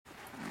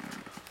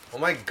Oh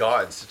my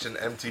god, such an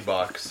empty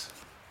box.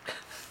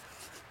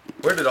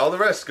 Where did all the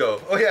rest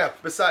go? Oh yeah,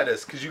 beside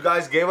us, because you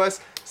guys gave us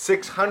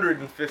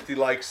 650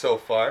 likes so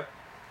far.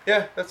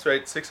 Yeah, that's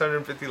right,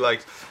 650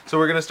 likes. So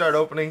we're gonna start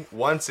opening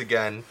once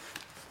again.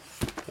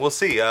 We'll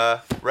see.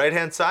 Right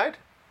hand side,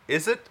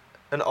 is it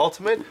an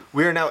ultimate?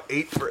 We are now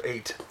 8 for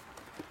 8.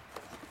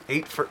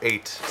 8 for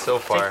 8 so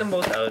far. Take them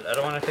both out. I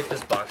don't want to pick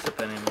this box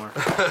up anymore.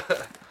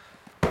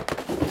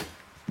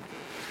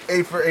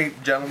 8 for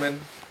 8,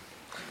 gentlemen.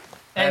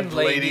 And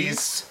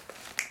ladies.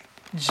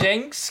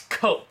 Jenks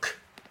Coke.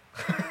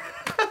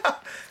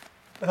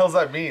 The hell's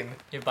that mean?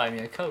 You buy me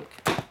a Coke.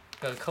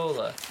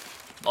 Coca-Cola.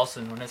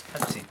 Also known as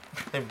Pepsi.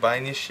 They're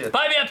buying you shit.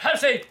 Buy me a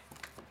Pepsi!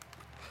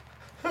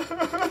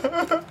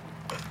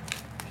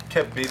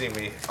 Kept beating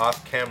me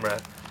off camera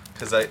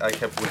because I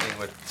kept winning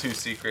with 2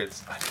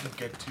 secrets. I didn't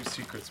get 2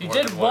 secrets. You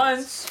did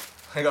once.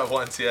 I got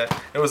once, yeah.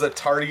 It was a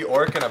tardy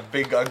orc and a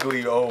big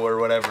ugly O or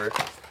whatever.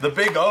 The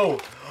big O.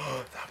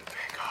 The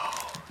big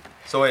O.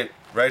 So wait,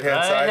 right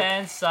hand side. Right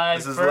hand side.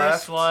 This is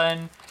first left.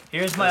 one.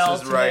 Here's my This is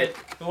ultimate. right.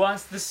 Who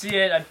wants to see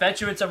it? I bet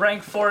you it's a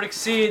rank 4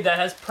 exceed that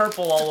has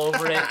purple all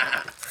over it.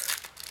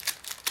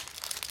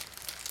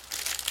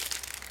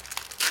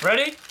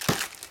 Ready?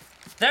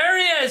 There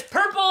he is!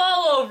 Purple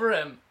all over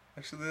him!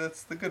 Actually,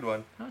 that's the good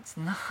one. No, it's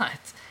not.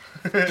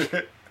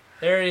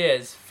 There he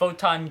is.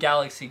 Photon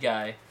Galaxy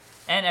guy.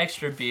 And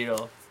Extra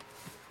Beetle.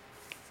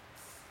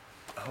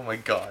 Oh my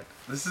god.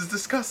 This is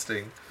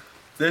disgusting.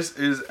 This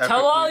is epically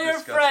Tell all your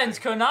disgusting. friends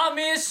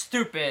Konami is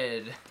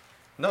stupid.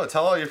 No,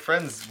 tell all your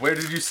friends, where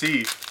did you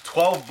see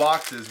 12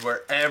 boxes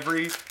where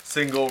every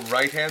single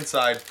right-hand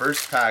side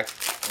first pack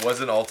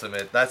was an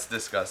ultimate? That's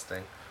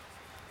disgusting.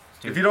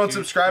 If you don't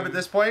subscribe at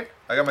this point,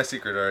 I got my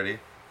secret already.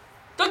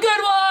 The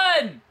good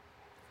one!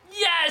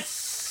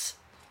 Yes!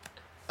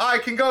 I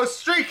can go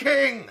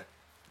streaking!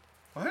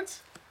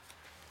 What?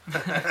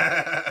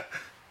 I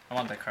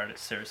want that card,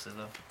 seriously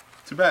though.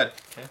 Too bad.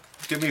 Okay.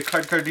 Give me a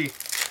card D.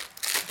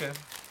 Okay.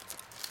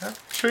 Huh?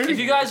 If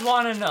you guys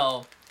want to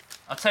know,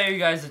 I'll tell you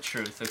guys the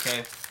truth,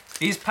 okay?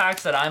 These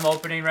packs that I'm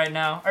opening right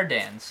now are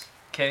Dan's,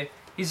 okay?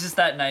 He's just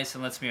that nice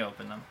and lets me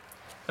open them.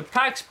 The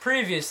packs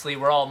previously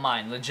were all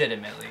mine,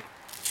 legitimately.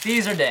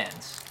 These are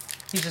Dan's.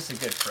 He's just a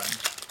good friend.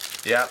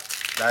 Yep,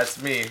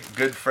 that's me.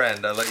 Good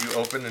friend. I let you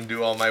open and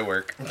do all my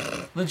work.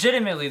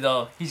 Legitimately,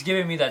 though, he's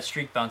giving me that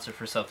streak bouncer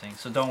for something,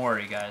 so don't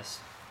worry, guys.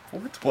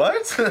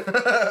 What?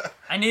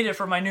 I need it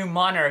for my new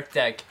Monarch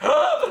deck.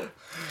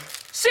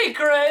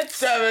 Secrets!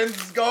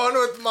 Seven's going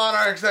with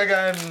Monarchs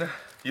again.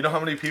 You know how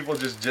many people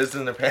just jizzed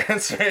in their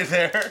pants right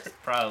there?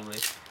 Probably.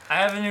 I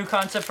have a new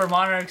concept for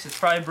Monarchs. It's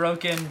probably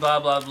broken, blah,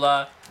 blah,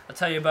 blah. I'll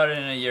tell you about it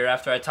in a year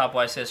after I top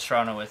YCS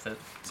Toronto with it.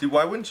 See,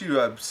 why wouldn't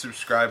you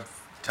subscribe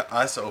to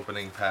us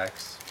opening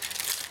packs?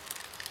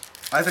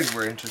 I think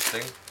we're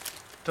interesting.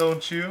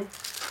 Don't you?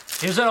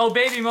 Here's an oh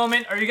baby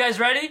moment. Are you guys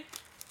ready?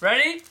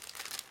 Ready?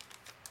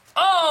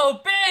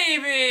 Oh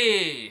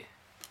baby!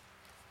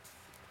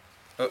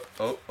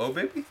 Oh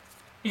baby?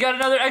 You got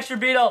another extra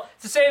beetle.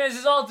 It's the same as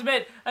his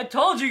ultimate. I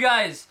told you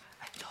guys.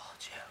 I told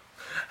you.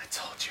 I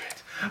told you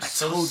it. I'm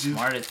so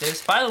smart at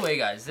this. By the way,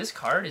 guys, this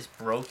card is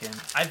broken.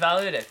 I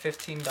value it at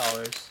 $15.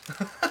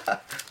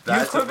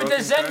 You equip it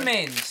to Zen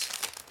mains.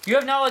 You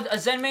have now a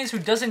Zen mains who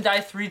doesn't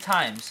die 3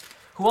 times.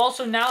 Who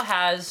also now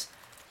has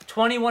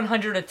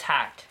 2100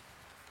 attack.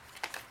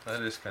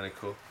 That is kind of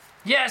cool.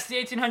 Yes, the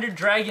 1800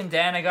 dragon,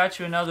 Dan. I got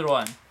you another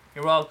one.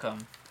 You're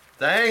welcome.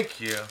 Thank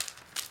you.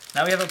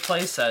 Now we have a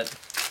playset.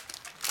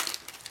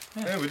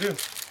 Yeah, we do.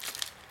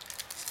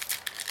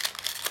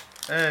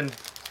 And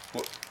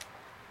what?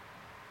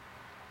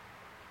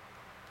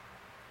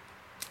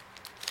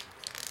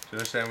 Do you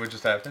understand what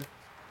just happened?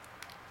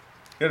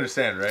 You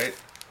understand, right?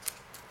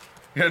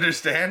 You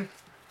understand?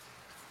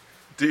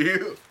 Do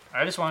you?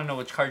 I just want to know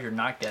which card you're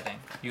not getting.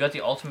 You got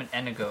the ultimate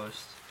and a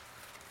ghost.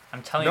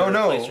 I'm telling No, you to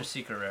no. replace your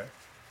secret rare.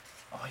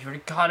 Oh, you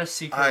already got a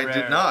secret I rare.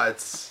 did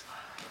not.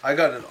 I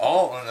got it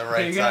all on the right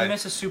Okay, you're gonna side.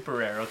 miss a super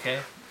rare, okay?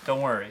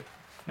 Don't worry.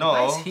 No.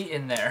 Why is he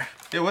in there?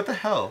 Yeah, what the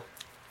hell?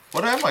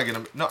 What am I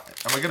gonna... No,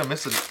 am I gonna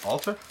miss an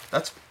altar?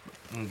 That's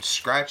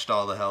scratched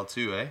all the hell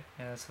too, eh?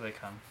 Yeah, that's how they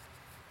come.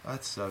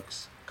 That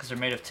sucks. Because they're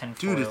made of tin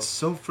foil. Dude, it's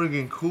so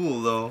friggin'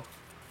 cool, though.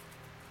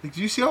 Like,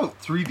 do you see how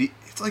 3D...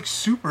 It's like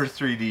super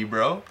 3D,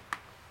 bro.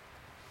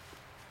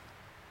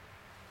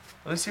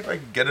 Let me see if I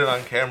can get it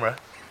on camera.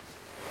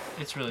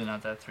 It's really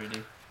not that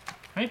 3D. How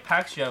many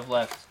packs do you have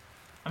left?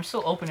 I'm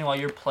still opening while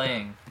you're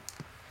playing.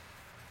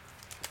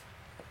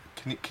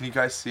 Can you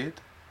guys see it?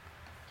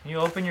 Can you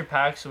open your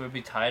pack so we'll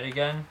be tied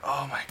again?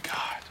 Oh my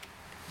god.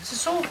 This is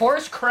so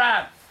horse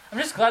crap. I'm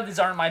just glad these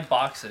aren't my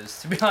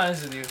boxes, to be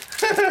honest with you.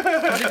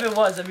 Because if it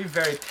was, I'd be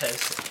very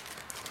pissed.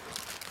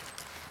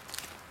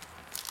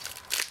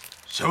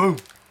 So.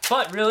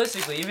 But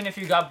realistically, even if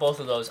you got both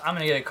of those, I'm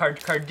gonna get a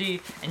card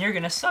D, and you're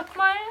gonna suck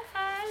my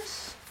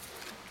ass.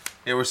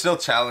 Yeah, we're still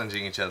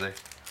challenging each other.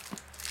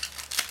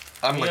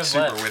 I'm like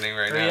super winning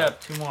right now. Hurry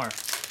up, 2 more.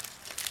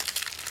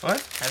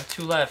 What? I have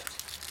 2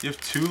 left. You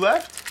have 2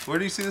 left? Where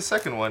do you see the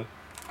second one?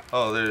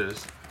 Oh, there it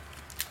is.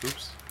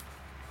 Oops.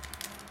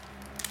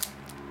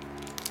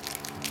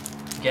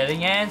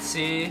 getting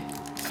antsy.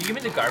 Can you give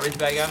me the garbage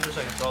bag after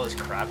so I can throw all this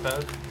crap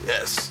out?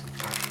 Yes.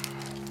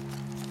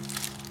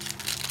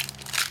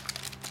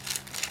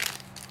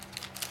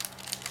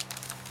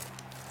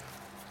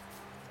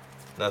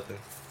 Nothing.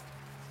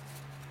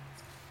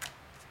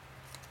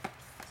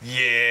 This is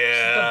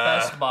Yeah. the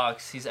best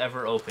box he's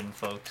ever opened,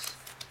 folks.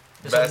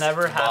 This Best will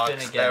never happen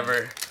box again.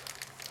 ever.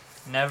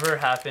 Never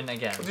happen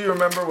again. Do you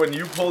remember when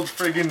you pulled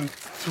friggin'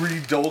 3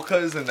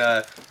 Dolkas and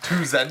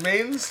 2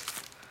 Zenmains?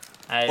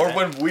 Or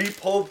when we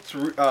pulled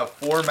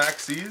 4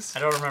 Maxis? I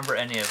don't remember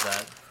any of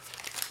that.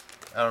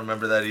 I don't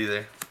remember that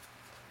either.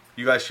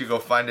 You guys should go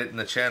find it in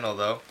the channel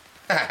though.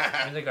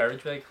 Give me the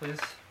garbage bag, please.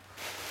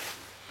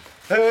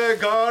 Hey,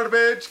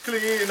 garbage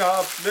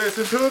cleanup,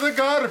 listen to the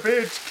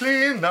garbage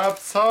cleanup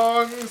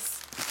songs.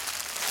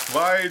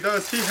 Why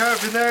does he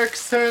have an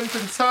accent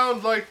and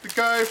sound like the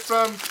guy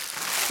from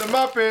the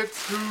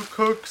Muppets who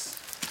cooks?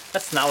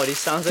 That's not what he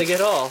sounds like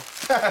at all.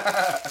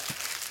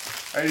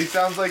 And he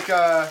sounds like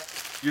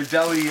your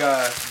deli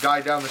guy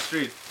down the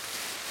street.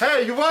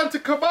 Hey, you want a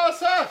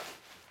kielbasa?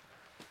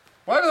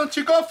 Why don't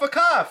you go for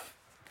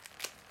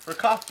For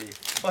coffee.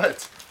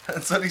 What?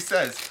 That's what he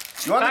says.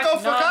 You want to go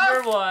for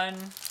Number 1.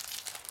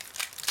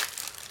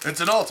 It's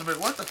an ultimate.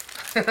 What the?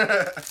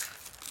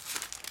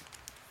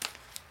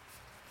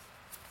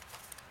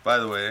 By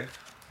the way,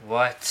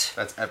 What?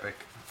 that's epic.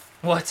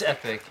 What's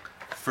epic?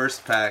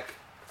 First pack,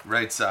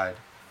 right side.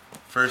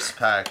 First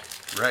pack,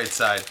 right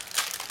side.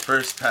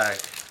 First pack,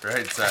 right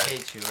I side.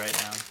 hate you right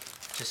now.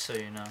 Just so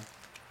you know.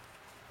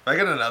 If I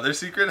get another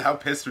secret, how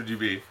pissed would you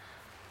be?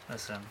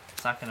 Listen,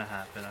 it's not gonna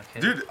happen, okay?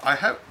 Dude,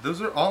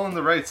 those are all on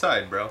the right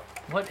side, bro.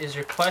 What is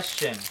your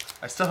question?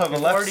 I still have a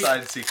You've left already-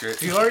 side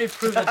secret. You already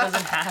proved that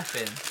doesn't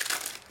happen.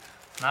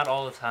 Not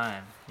all the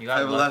time. You got I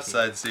have a lucky. left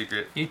side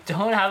secret. You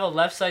don't have a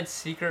left side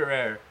secret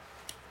rare.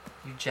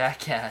 You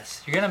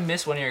jackass. You're gonna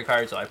miss one of your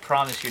cards though. I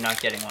promise you're not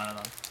getting one of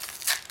them.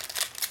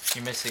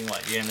 You're missing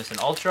what? You're gonna miss an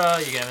ultra,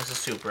 you're gonna miss a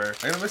super.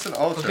 I'm gonna miss an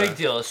ultra. A big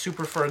deal, a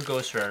super for a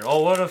ghost rare.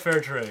 Oh, what a fair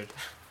trade.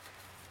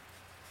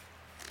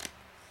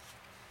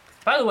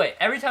 By the way,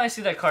 every time I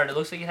see that card, it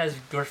looks like it has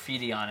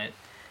graffiti on it.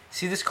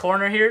 See this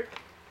corner here?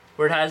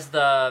 Where it has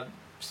the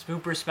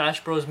Super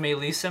Smash Bros.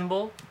 Melee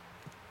symbol?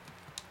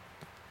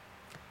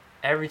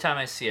 Every time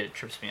I see it, it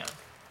trips me up.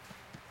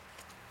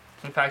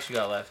 How many packs you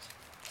got left?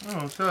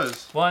 Oh, it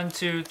does. 1,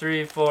 2,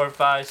 3, 4,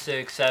 5,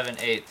 6, 7,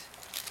 8.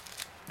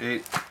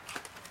 8.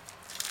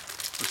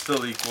 We're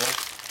still equal.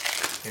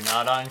 You're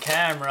not on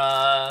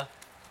camera.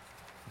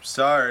 I'm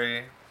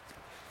sorry.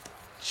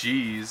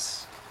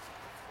 Jeez.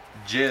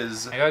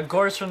 Jizz. I got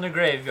Gorse from the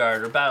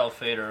Graveyard, or Battle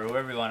Fader, or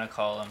whoever you want to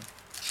call him.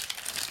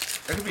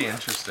 That could be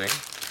interesting.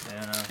 I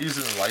don't know.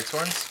 Using the light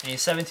ones. And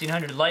he's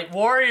 1700 Light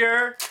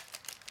Warrior,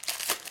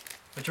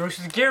 which works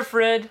with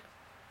Gearfred.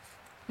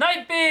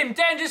 Night Beam!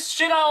 Dan just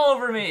shit all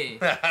over me!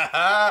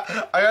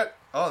 I got.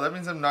 Oh, that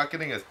means I'm not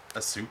getting a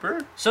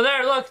super? So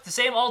there, look, the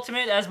same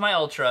ultimate as my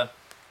Ultra.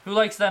 Who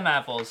likes them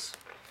apples?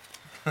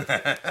 It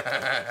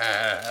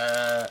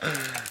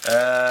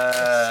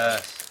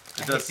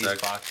I does hate these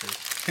suck. boxes.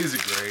 These are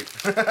great.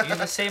 You get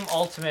the same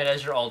ultimate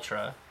as your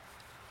Ultra.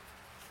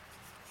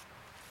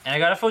 And I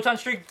got a Photon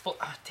Streak. Oh,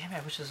 damn it,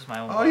 I wish this was my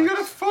own box. Oh, you got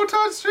a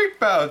Photon Streak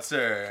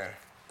Bouncer.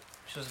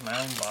 Wish this was my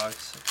own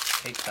box.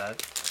 Take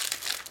that.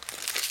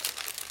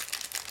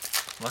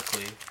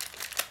 Luckily,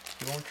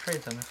 you won't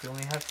trade them if you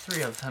only have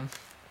 3 of them.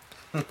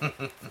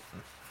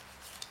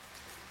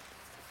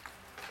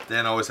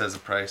 Dan always has a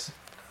price.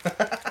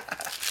 Remember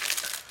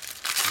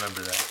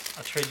that.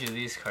 I'll trade you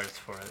these cards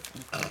for it.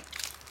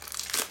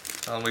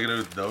 What am I gonna do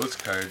with those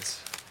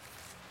cards?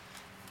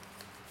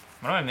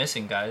 What am I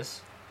missing,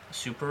 guys? A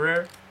super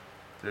rare?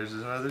 There's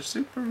another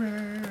super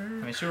rare. How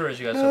many super rares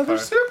you got so Another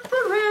far?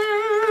 super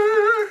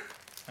rare.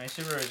 How many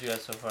super rares you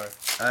got so far?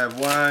 I have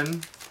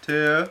 1,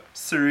 2,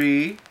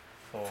 3,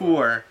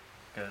 4.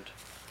 Good.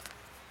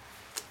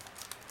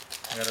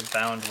 I got a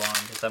bound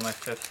wand. Is that my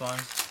 5th one?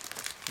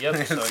 Yep.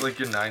 It's So like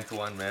your 9th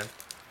one, man.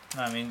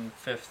 no, I mean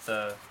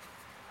 5th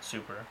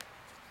super.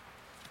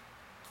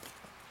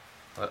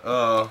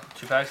 Oh.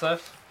 2 packs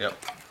left? Yep.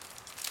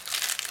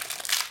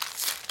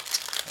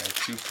 I have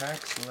 2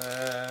 packs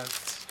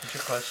left. What's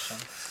your question?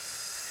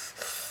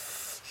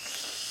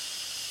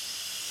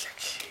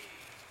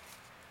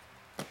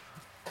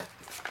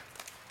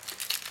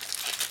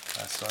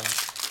 Last one.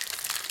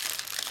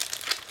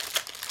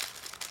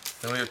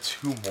 Then we have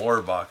 2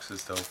 more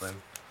boxes to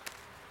open.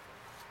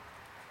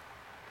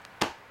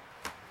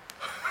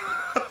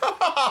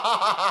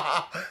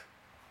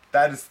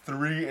 That is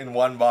 3 in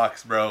 1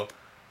 box, bro.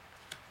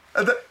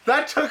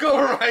 That took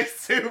over my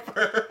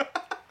super.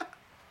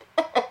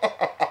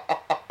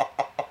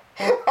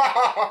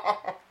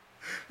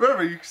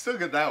 Remember, you can still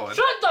get that one.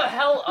 Shut the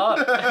hell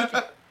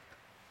up!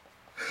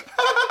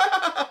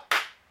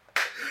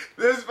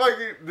 This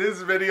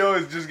video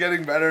is just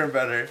getting better and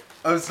better.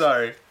 I'm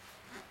sorry.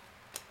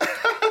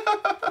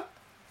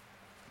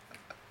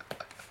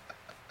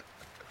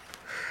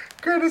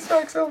 Greatest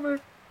Max ever.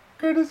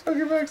 Greatest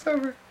fucking Max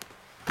ever.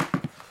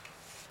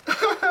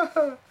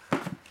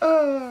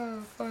 Ah,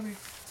 funny.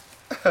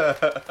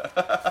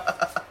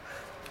 The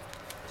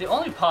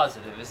only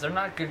positive is they're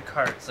not good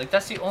cards. Like,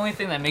 that's the only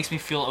thing that makes me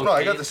feel okay. No,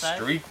 I got the inside.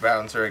 streak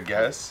bouncer, I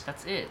guess.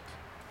 That's it.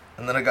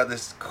 And then I got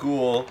this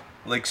cool,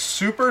 like,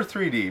 super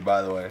 3D,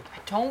 by the way. I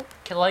don't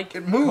like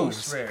It moves.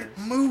 Ghost rares. It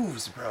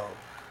moves, bro.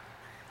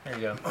 There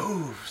you go. It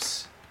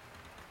moves.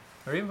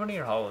 Where are you putting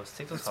your hollows?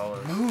 Take those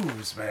hollows. It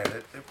moves, man.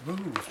 It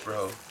moves,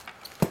 bro.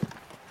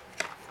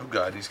 Oh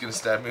god, he's gonna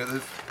stab me with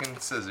his fucking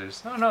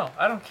scissors. No,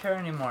 I don't care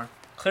anymore.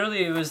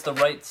 Clearly it was the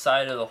right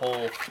side of the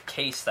whole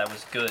case that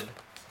was good.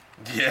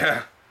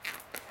 Yeah.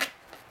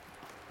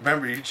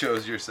 Remember, you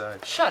chose your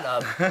side. Shut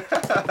up.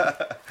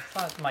 It's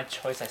not my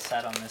choice. I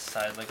sat on this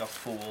side like a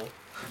fool.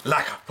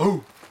 Like a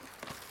fool.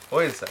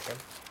 Wait a second.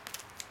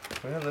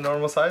 Are we on the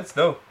normal sides?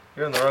 No,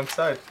 you're on the wrong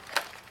side.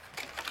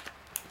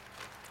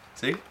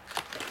 See?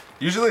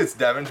 Usually it's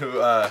Devin who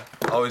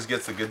always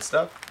gets the good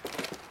stuff.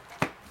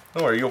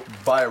 Don't worry, you'll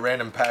buy a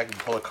random pack and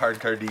pull a card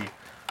D.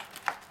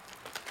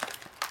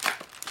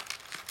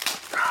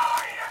 Oh,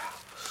 yeah.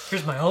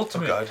 Here's my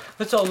ultimate. Oh, God.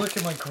 Let's all look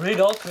at my great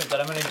ultimate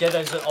that I'm gonna get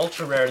as an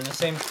ultra rare in the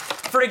same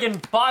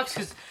friggin' box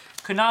because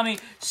Konami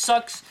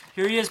sucks.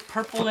 Here he is,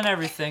 purple and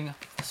everything.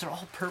 They're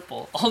all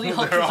purple. All the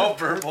ultras They're all are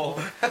purple.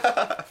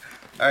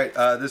 Alright,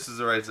 this is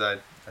the right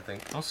side, I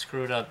think. Don't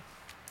screw it up.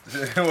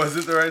 Was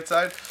it the right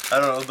side? I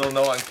don't know, they'll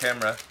know on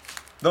camera.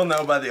 They'll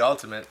know by the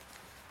ultimate.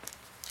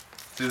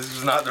 See, this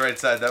was not the right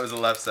side, that was the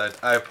left side.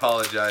 I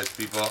apologize,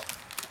 people.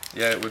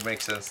 Yeah, it would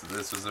make sense that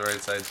this was the right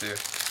side, too.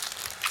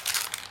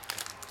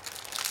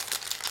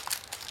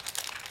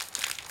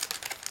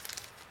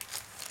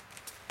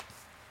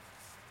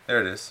 There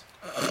it is.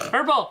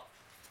 Purple!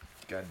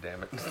 God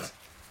damn it.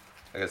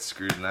 I got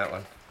screwed in that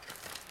one.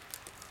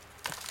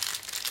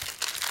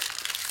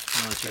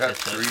 I'm gonna let I you got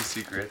catch 3 that.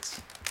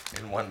 secrets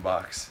in one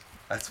box.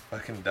 That's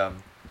fucking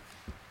dumb.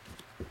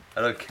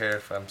 I don't care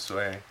if I'm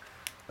swearing.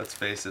 Let's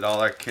face it, all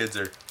our kids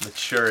are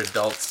mature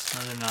adults.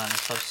 No, they're not.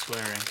 Stop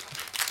swearing.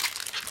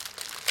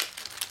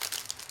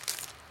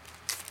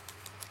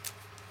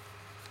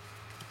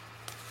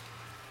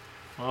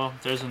 Well,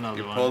 there's another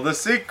You one. pull the I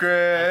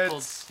secrets.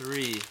 pulled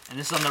 3. And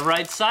this is on the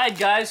right side,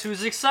 guys.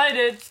 Who's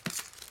excited?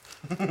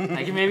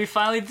 I can maybe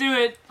finally do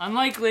it.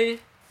 Unlikely.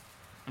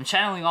 I'm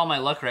channeling all my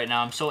luck right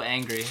now. I'm so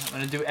angry. I'm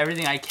going to do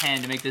everything I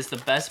can to make this the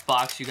best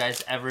box you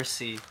guys ever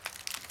see.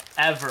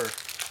 Ever.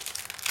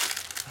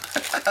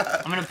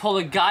 I'm going to pull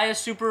the Gaia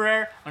super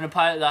rare. I'm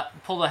going to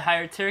pull the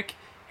Heretic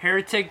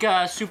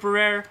super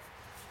rare.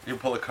 You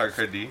pull a card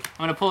D. I'm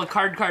going to pull a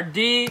card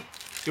D.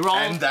 You're all...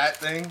 And that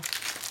thing.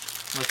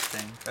 What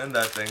thing? And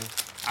that thing.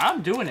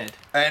 I'm doing it.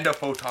 And a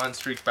photon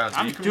streak bouncer.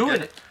 I'm You can doing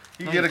get it.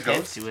 You No, can get a you can't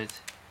ghost. do it.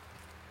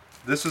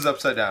 This was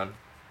upside down.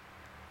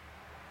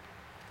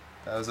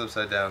 That was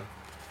upside down.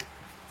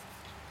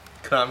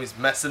 Konami's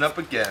messing up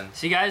again.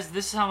 See, guys,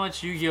 this is how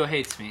much Yu-Gi-Oh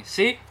hates me.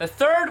 See? The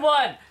third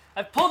one!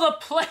 I pulled a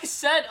play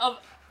set of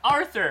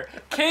Arthur.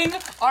 King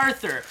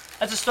Arthur.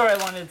 That's a story I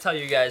wanted to tell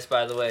you guys,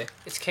 by the way.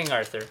 It's King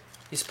Arthur.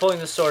 He's pulling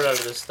the sword out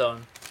of the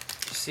stone.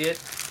 Do you see it?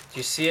 Do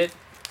you see it?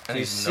 And Do you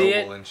he's see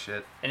noble it? and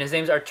shit. And his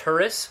name's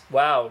Arturus.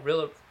 Wow,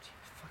 real...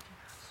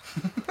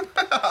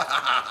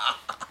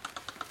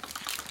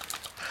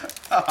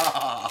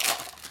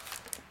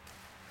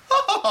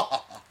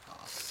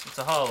 It's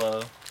a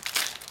hollow.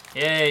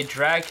 Yay,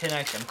 drag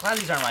connection. I'm glad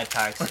these aren't my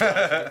packs.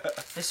 I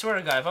swear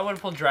to God, if I would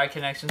have pulled drag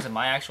connections in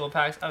my actual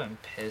packs, I'd have been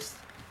pissed.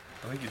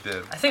 I think you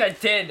did. I think I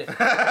did.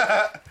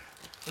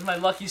 With my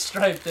lucky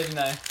stripe, didn't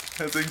I?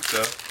 I think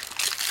so.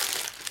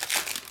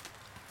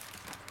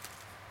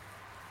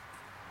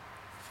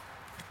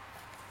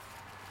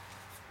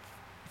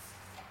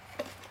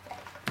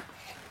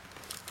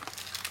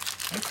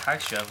 How many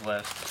packs do you have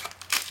left?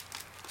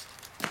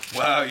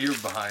 Wow, you're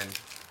behind.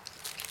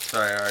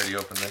 Sorry, I already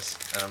opened this,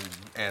 and I'm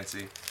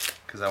antsy,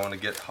 because I want to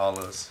get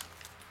hollows.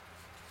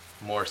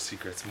 More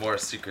secrets,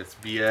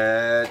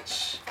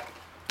 bitch.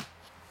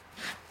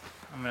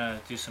 I'm gonna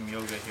do some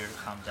yoga here to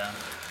calm down.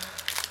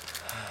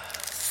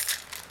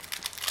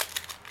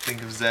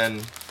 Think of Zen.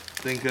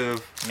 Think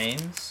of,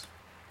 Mains?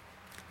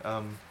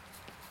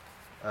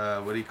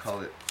 what do you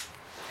call it?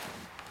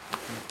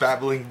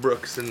 Babbling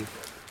brooks and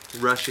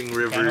rushing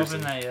rivers. Can't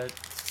open that yet.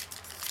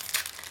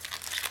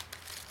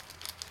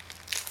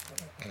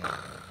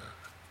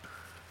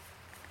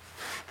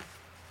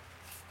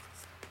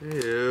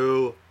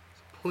 Ew. It's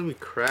pulling me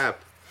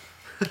crap.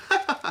 It's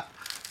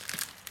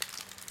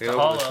a open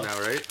hollow. this now,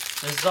 right?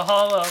 This is a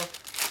hollow.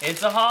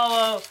 It's a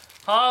hollow.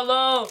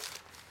 Hollow.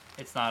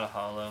 It's not a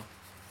hollow.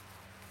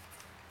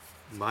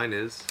 Mine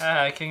is.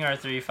 Ah, King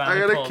Arthur, you I finally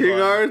got a pulled King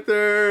one.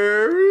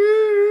 Arthur!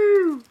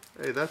 Woo!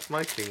 Hey, that's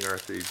my King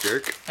Arthur, you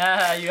jerk.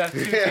 Ah, you have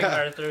 2 King Yeah.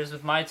 Arthurs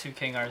with my 2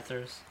 King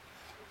Arthurs.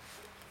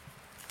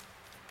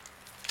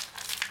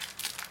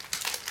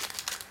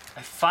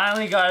 I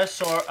finally got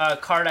a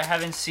card I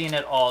haven't seen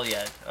at all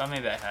yet. Oh,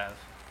 maybe I have.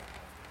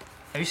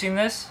 Have you seen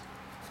this?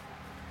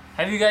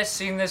 Have you guys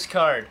seen this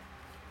card?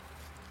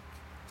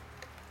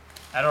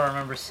 I don't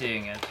remember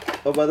seeing it.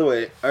 Oh, by the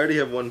way, I already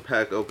have one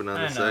pack open on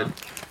I this know. side.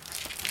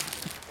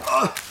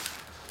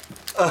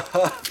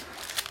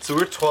 So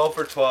we're 12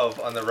 for 12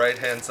 on the right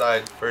hand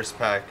side, first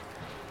pack.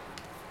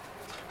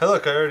 Hey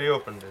look, I already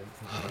opened it.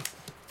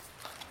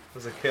 It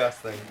was a chaos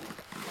thing.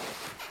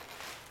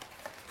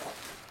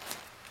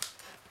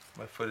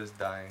 My foot is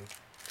dying.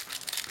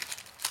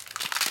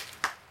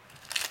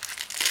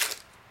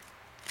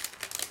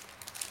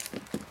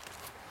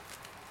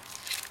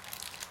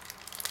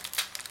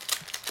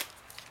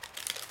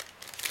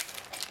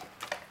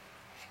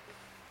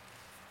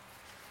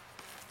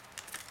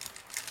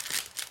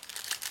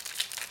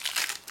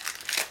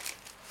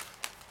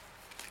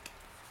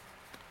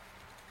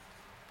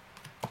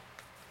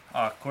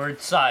 Awkward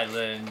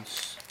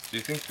silence. Do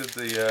you think that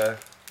the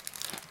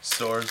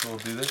stores will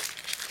do this?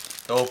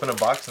 They'll open a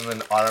box and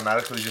then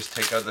automatically just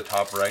take out the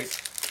top right?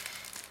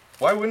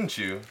 Why wouldn't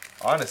you?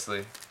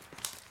 Honestly.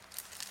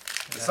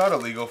 It's not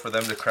illegal for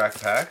them to crack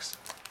packs.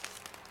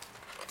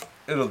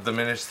 It'll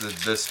diminish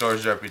the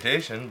store's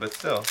reputation, but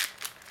still.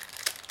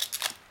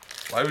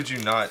 Why would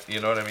you not?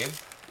 You know what I mean?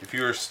 If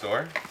you were a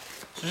store.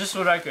 So just for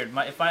the record,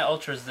 if my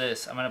Ultra is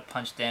this, I'm gonna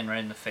punch Dan right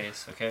in the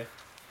face, okay?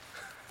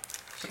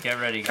 So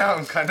get ready, guys.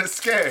 I'm kind of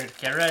scared.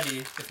 Get ready.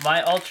 If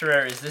my Ultra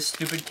Rare is this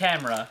stupid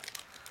camera,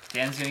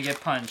 Dan's gonna get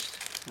punched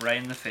right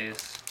in the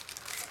face.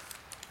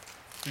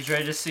 He's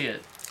ready to see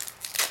it.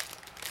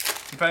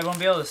 You probably won't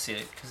be able to see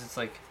it, because it's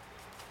like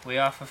way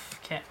off of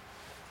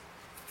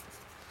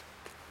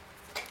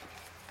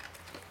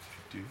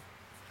Dude.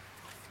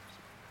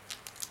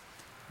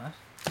 What?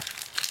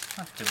 I'm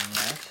not doing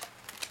that.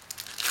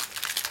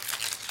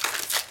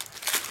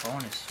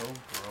 Phone is so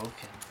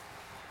broken.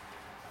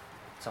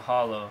 It's a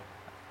hollow.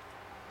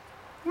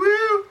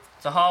 Woo!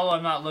 It's a hollow,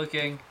 I'm not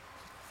looking.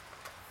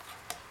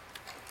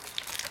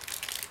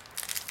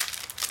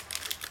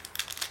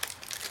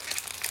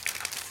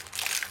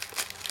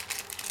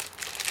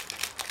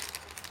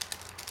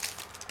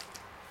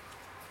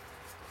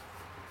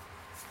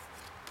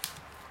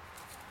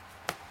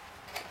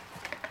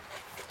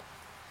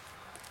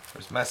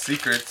 Where's my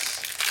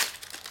secrets?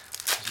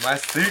 Where's my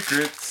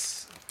secrets?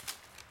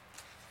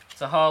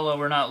 It's a hollow,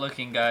 we're not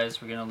looking,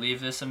 guys. We're gonna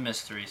leave this a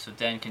mystery so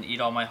Dan can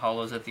eat all my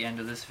hollows at the end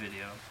of this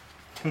video.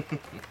 This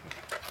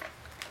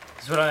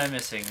is what I'm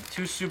missing.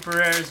 2 super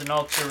rares, an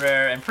ultra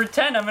rare, and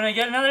pretend I'm gonna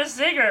get another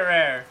secret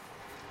rare!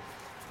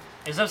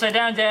 It's upside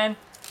down, Dan!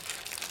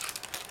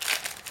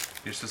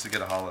 You're supposed to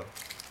get a hollow.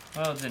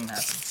 Well, it didn't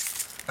happen.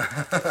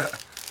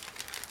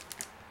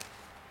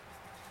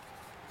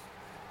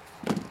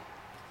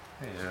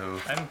 Heyo.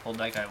 I haven't pulled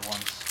that guy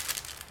once.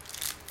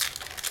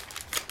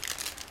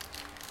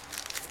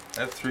 I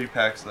have 3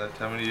 packs left.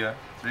 How many do you have?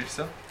 3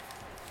 still?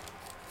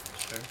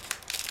 Sure.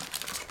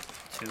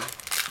 2.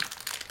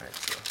 Alright,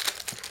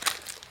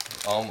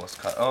 so. Almost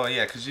cut. Oh,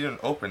 yeah, because you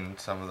didn't open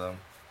some of them.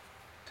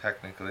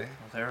 Technically.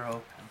 Well, they're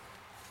open.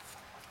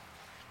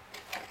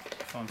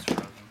 Phone's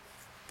frozen.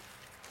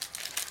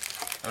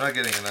 I'm not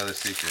getting another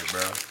secret,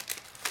 bro.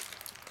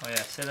 Oh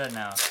yeah, say that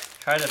now.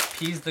 Try to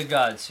appease the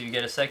gods so you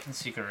get a second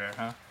secret rare,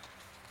 huh?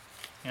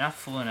 You're not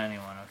fooling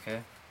anyone,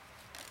 okay?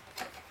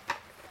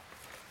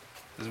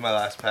 This is my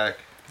last pack.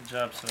 Good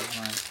job, so is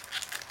mine.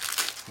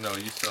 No,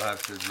 you still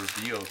have to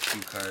reveal 2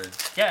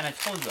 cards. Yeah, and I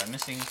told you, I'm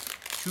missing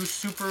 2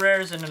 super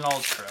rares and an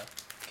ultra.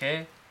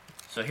 Okay?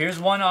 So here's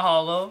one a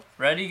hollow.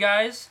 Ready,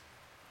 guys?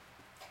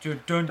 Dun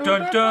dun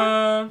dun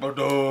dun!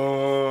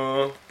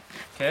 Ba-da.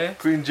 Okay?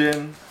 Queen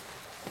Jin.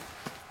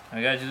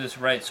 I gotta do this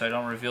right so I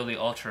don't reveal the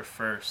ultra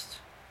first.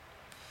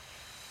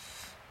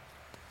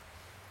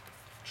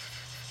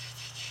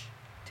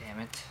 Damn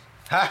it.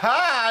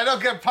 Haha! I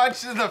don't get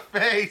punched in the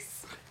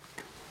face!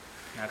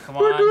 Now come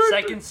on,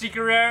 second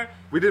secret rare.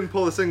 We didn't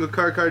pull a single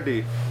card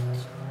D.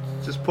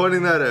 Just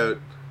pointing that out.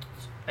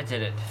 I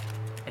did it.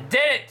 I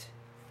did it!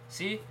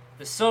 See?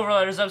 The silver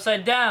letter's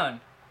upside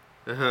down.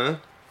 Uh-huh.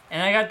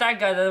 And I got that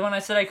guy, the one I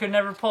said I could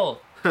never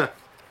pull.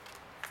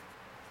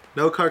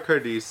 No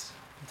card Ds.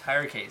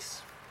 Entire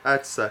case.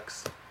 That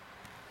sucks.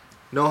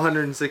 No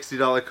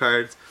 $160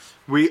 cards.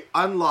 We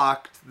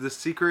unlocked the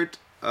secret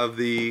of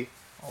the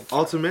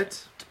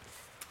ultimate.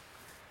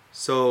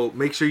 So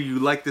make sure you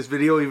like this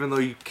video, even though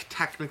you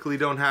technically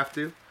don't have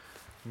to.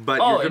 But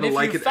you're gonna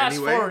like it anyway. Fast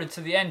forward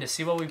to the end to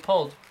see what we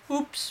pulled.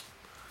 Oops.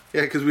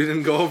 Yeah, because we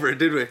didn't go over it,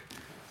 did we?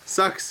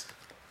 Sucks.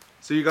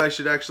 So you guys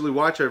should actually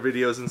watch our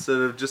videos instead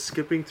of just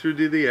skipping through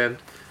to the end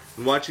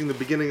and watching the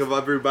beginning of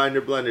every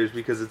binder blenders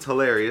because it's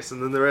hilarious,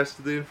 and then the rest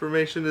of the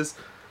information is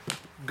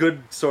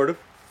good, sort of.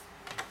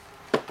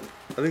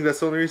 I think that's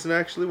the only reason I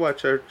actually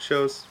watch our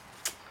shows.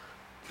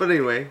 But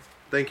anyway,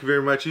 thank you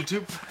very much,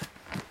 YouTube.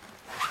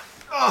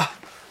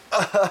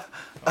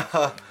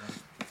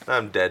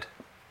 I'm dead.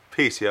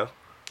 Peace, yo.